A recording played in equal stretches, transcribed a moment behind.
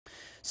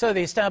So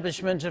the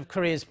establishment of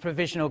Korea's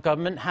provisional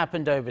government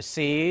happened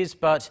overseas,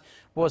 but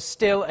was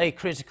still a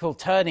critical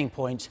turning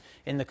point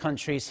in the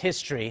country's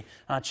history.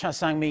 Cha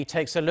Sang-mi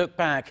takes a look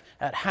back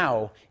at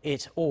how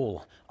it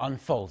all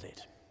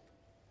unfolded.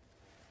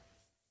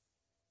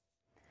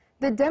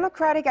 The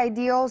democratic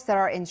ideals that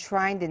are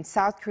enshrined in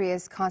South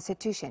Korea's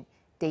constitution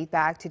date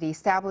back to the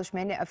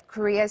establishment of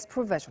Korea's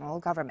provisional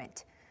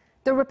government.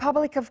 The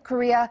Republic of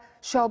Korea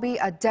shall be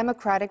a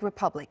democratic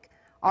republic.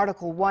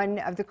 Article 1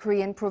 of the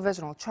Korean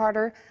Provisional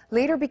Charter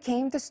later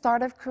became the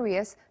start of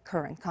Korea's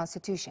current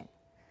constitution.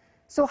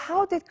 So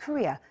how did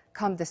Korea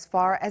come this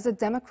far as a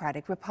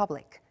democratic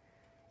republic?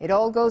 It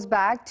all goes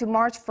back to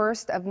March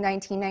 1st of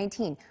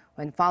 1919,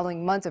 when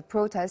following months of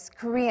protests,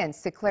 Koreans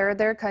declared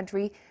their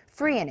country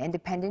free and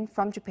independent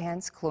from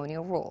Japan's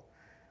colonial rule.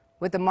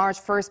 With the March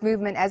 1st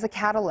movement as a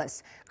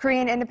catalyst,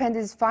 Korean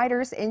independence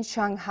fighters in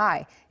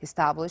Shanghai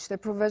established the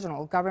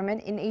provisional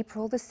government in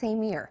April the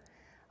same year.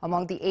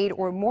 Among the 8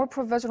 or more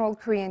provisional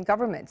Korean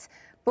governments,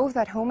 both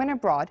at home and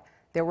abroad,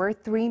 there were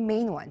 3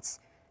 main ones: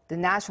 the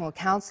National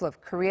Council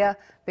of Korea,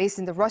 based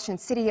in the Russian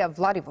city of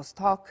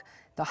Vladivostok,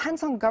 the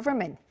Hansung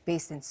government,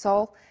 based in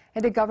Seoul,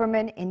 and the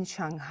government in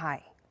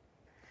Shanghai.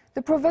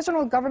 The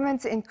provisional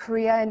governments in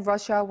Korea and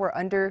Russia were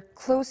under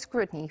close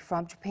scrutiny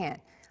from Japan,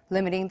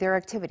 limiting their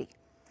activity.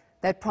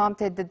 That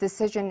prompted the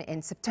decision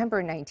in September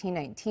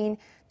 1919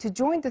 to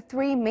join the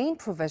 3 main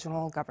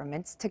provisional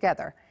governments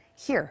together,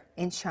 here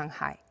in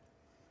Shanghai.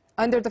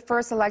 Under the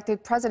first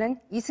elected president,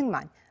 Lee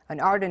Seung-man, an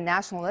ardent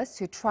nationalist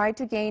who tried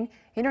to gain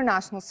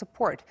international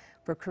support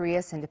for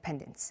Korea's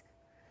independence.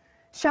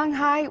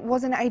 Shanghai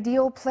was an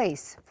ideal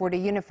place for the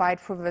unified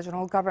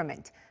provisional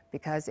government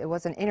because it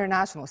was an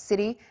international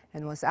city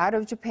and was out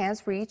of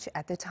Japan's reach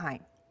at the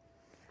time.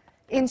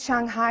 In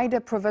Shanghai, the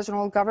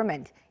provisional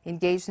government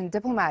engaged in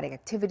diplomatic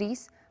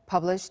activities,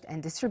 published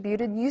and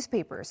distributed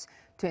newspapers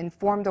to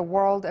inform the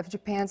world of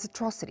Japan's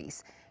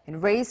atrocities,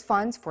 and raise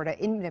funds for the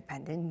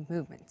independent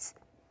movements.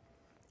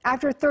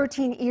 After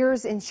 13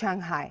 years in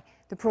Shanghai,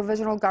 the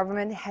provisional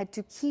government had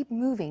to keep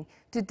moving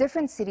to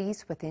different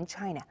cities within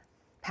China,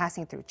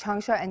 passing through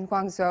Changsha and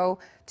Guangzhou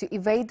to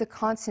evade the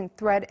constant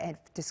threat of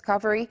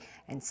discovery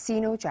and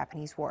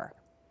Sino-Japanese War.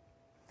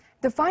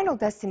 The final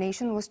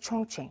destination was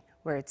Chongqing,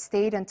 where it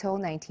stayed until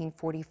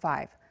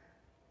 1945.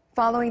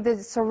 Following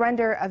the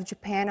surrender of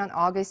Japan on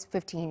August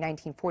 15,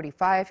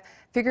 1945,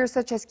 figures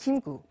such as Kim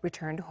Gu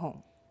returned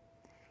home.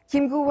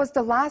 Kim Gu was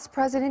the last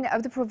president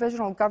of the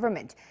provisional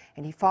government,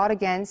 and he fought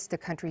against the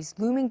country's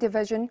looming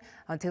division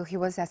until he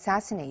was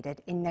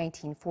assassinated in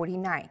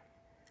 1949.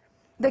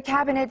 The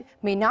cabinet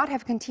may not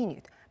have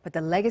continued, but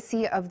the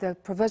legacy of the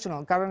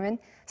provisional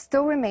government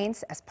still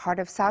remains as part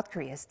of South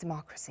Korea's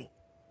democracy.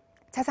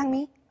 Cha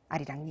Sang-mi,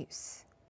 Arirang News.